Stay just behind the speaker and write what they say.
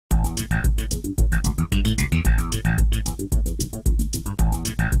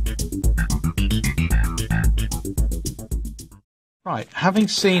Right, having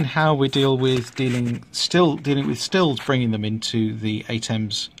seen how we dealing with stills, bringing them into the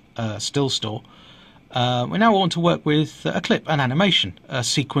ATEM's still store, we now want to work with a clip, an animation, a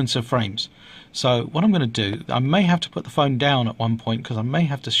sequence of frames. So what I'm going to do, I may have to put the phone down at one point because I may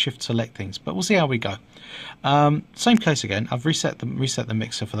have to shift select things, but we'll see how we go. Same case again. I've reset the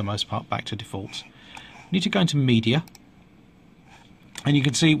mixer for the most part back to default. Need to go into media, and you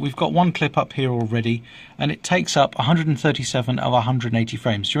can see we've got one clip up here already, and it takes up 137 of 180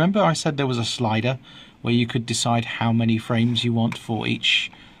 frames. Do you remember I said there was a slider where you could decide how many frames you want for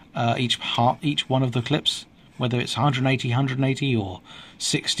each one of the clips, whether it's 180 or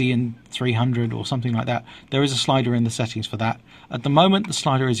 60 and 300 or something like that? There is a slider in the settings for that. At the moment the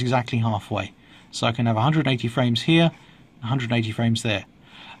slider is exactly halfway, so I can have 180 frames here, 180 frames there.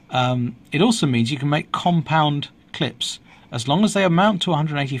 It also means you can make compound clips as long as they amount to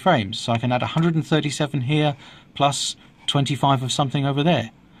 180 frames, so I can add 137 here plus 25 of something over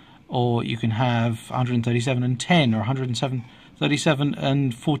there, or you can have 137 and 10 or 137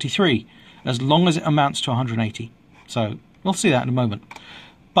 and 43, as long as it amounts to 180. So we'll see that in a moment.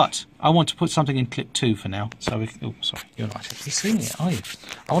 But I want to put something in clip 2 for now. So we can, oh, sorry, you're not actually seeing it, are you?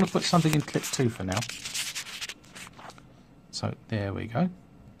 I want to put something in clip 2 for now. So there we go.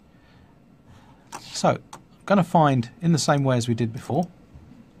 So I'm going to find, in the same way as we did before,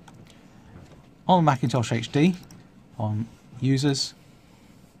 on Macintosh HD, on Users,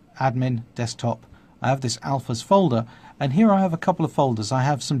 Admin, Desktop, I have this Alphas folder, and here I have a couple of folders. I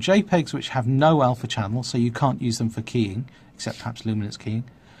have some JPEGs which have no alpha channel, so you can't use them for keying, except perhaps luminance keying,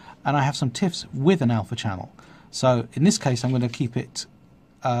 and I have some TIFFs with an alpha channel. So in this case I'm going to keep it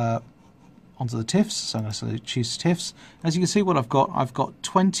onto the TIFFs, so I'm going to choose TIFFs. As you can see what I've got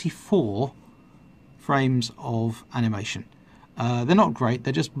 24 frames of animation. They're not great,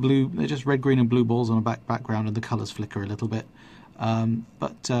 they're just blue, they're just red, green and blue balls on a background, and the colours flicker a little bit.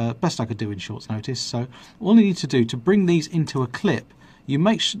 But best I could do in short notice. So all you need to do to bring these into a clip, it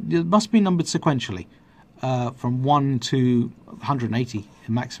must be numbered sequentially, from 1 to 180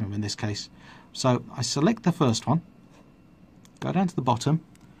 in maximum in this case. So I select the first one, go down to the bottom,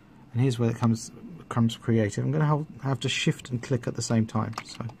 and here's where it comes creative. I'm going to have to shift and click at the same time.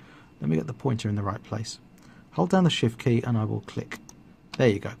 So let me get the pointer in the right place. Hold down the shift key and I will click. There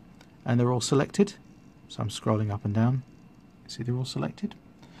you go. And they're all selected. So I'm scrolling up and down. See, they're all selected.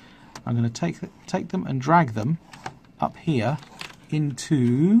 I'm going to take them and drag them up here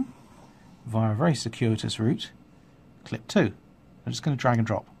into, via a very circuitous route, clip 2. I'm just going to drag and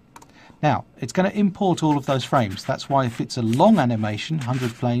drop. Now, it's going to import all of those frames. That's why if it's a long animation,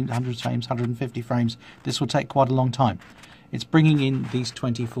 100 frames, 150 frames, this will take quite a long time. It's bringing in these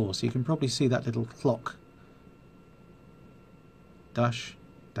 24, so you can probably see that little clock. Dash,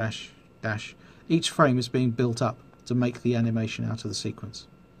 dash, dash. Each frame is being built up to make the animation out of the sequence.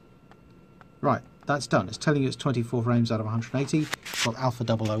 Right, that's done. It's telling you it's 24 frames out of 180. It's got alpha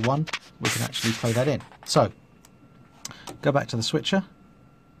 001. We can actually play that in. So, go back to the switcher,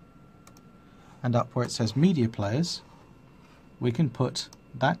 and up where it says media players, we can put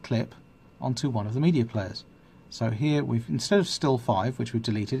that clip onto one of the media players. So here we've, instead of still 5, which we've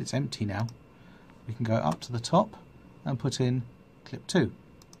deleted, it's empty now, we can go up to the top and put in clip 2.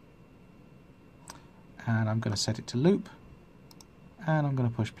 And I'm going to set it to loop, and I'm going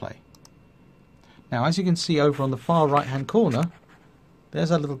to push play. Now as you can see over on the far right hand corner,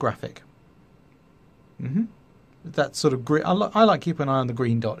 there's a little graphic. That sort of green, I like keeping an eye on the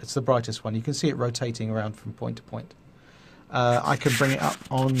green dot. It's the brightest one. You can see it rotating around from point to point. I can bring it up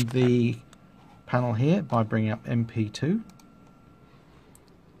on the panel here by bringing up MP2,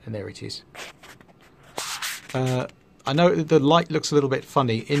 and there it is. I know the light looks a little bit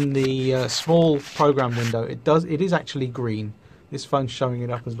funny in the small program window. It is actually green. This phone's showing it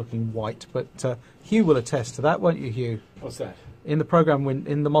up as looking white, but Hugh will attest to that, won't you, Hugh? What's that? In the program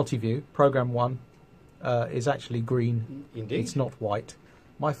in the multi-view, program 1 is actually green. Indeed. It's not white.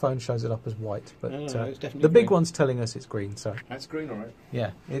 My phone shows it up as white, but no, it's definitely the big green. one's telling us it's green. So that's green, all right.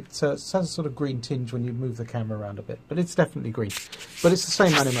 yeah, it has a sort of green tinge when you move the camera around a bit, but it's definitely green. But it's the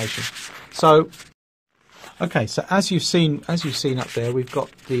same animation. So okay, so as you've seen up there, we've got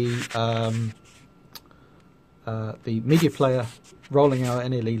the media player rolling our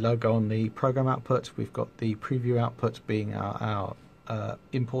NLE logo on the program output. We've got the preview output being our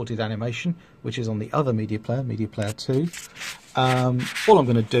imported animation, which is on the other media player 2. All I'm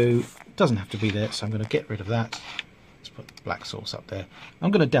going to do, doesn't have to be there, so I'm going to get rid of that. Let's put the black source up there.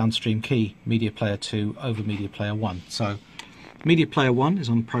 I'm going to downstream key media player 2 over media player 1. So media player 1 is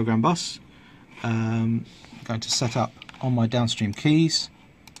on the program bus. I'm going to set up on my downstream keys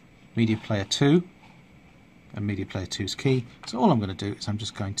media player 2. and Media Player 2's key. So all I'm going to do is I'm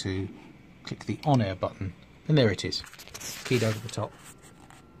just going to click the on air button, and there it is, keyed over the top.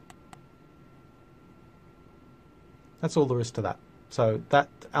 That's all there is to that. So that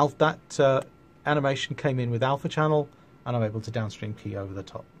animation came in with alpha channel, and I'm able to downstream key over the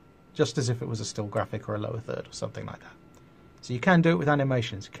top, just as if it was a still graphic or a lower third or something like that. So you can do it with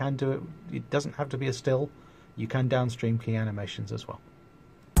animations. You can do it. It doesn't have to be a still. You can downstream key animations as well.